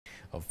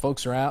Well,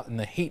 folks are out in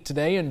the heat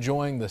today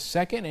enjoying the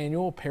second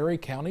annual Perry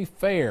County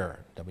Fair.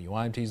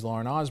 WYMT's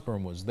Lauren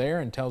Osborne was there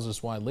and tells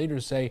us why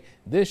leaders say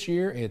this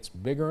year it's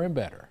bigger and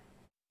better.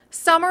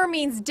 Summer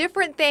means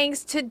different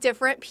things to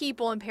different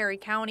people in Perry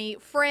County.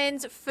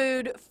 Friends,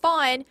 food,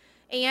 fun,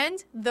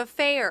 and the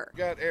fair.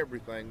 Got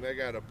everything. They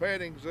got a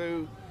petting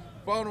zoo,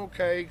 funnel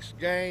cakes,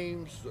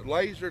 games,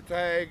 laser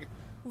tag.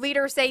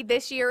 Leaders say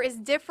this year is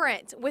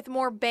different with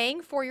more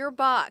bang for your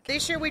buck.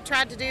 This year we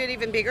tried to do it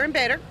even bigger and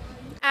better.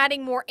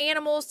 Adding more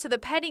animals to the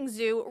petting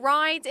zoo,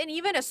 rides, and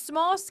even a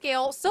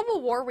small-scale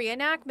Civil War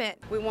reenactment.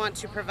 We want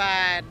to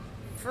provide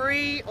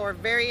free or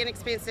very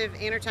inexpensive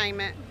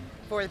entertainment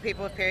for the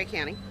people of Perry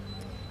County.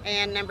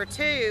 And number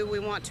two, we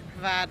want to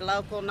provide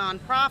local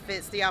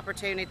nonprofits the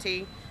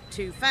opportunity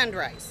to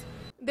fundraise.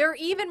 They're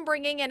even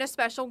bringing in a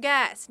special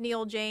guest,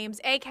 Neil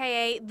James,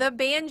 a.k.a. the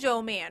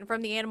Banjo Man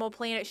from the Animal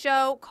Planet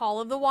show, Call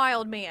of the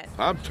Wild Man.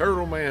 I'm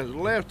Turtle Man's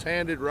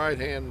left-handed,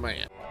 right-hand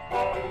man.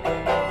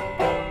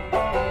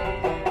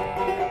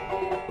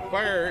 The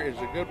fair is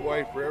a good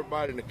way for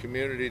everybody in the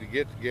community to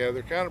get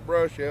together, kind of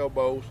brush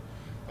elbows,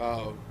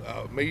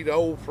 meet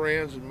old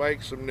friends and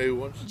make some new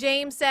ones.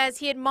 James says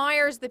he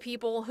admires the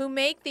people who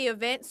make the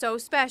event so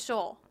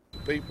special.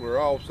 People are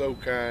all so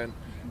kind.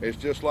 It's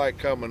just like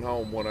coming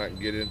home when I can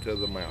get into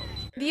the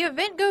mountains. The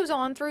event goes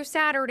on through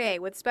Saturday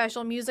with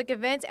special music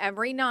events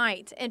every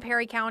night. In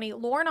Perry County,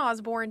 Lauren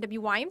Osborne,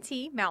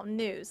 WYMT Mountain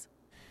News.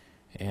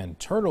 And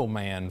Turtle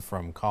Man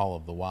from Call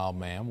of the Wild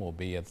Man will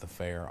be at the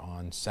fair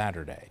on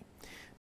Saturday.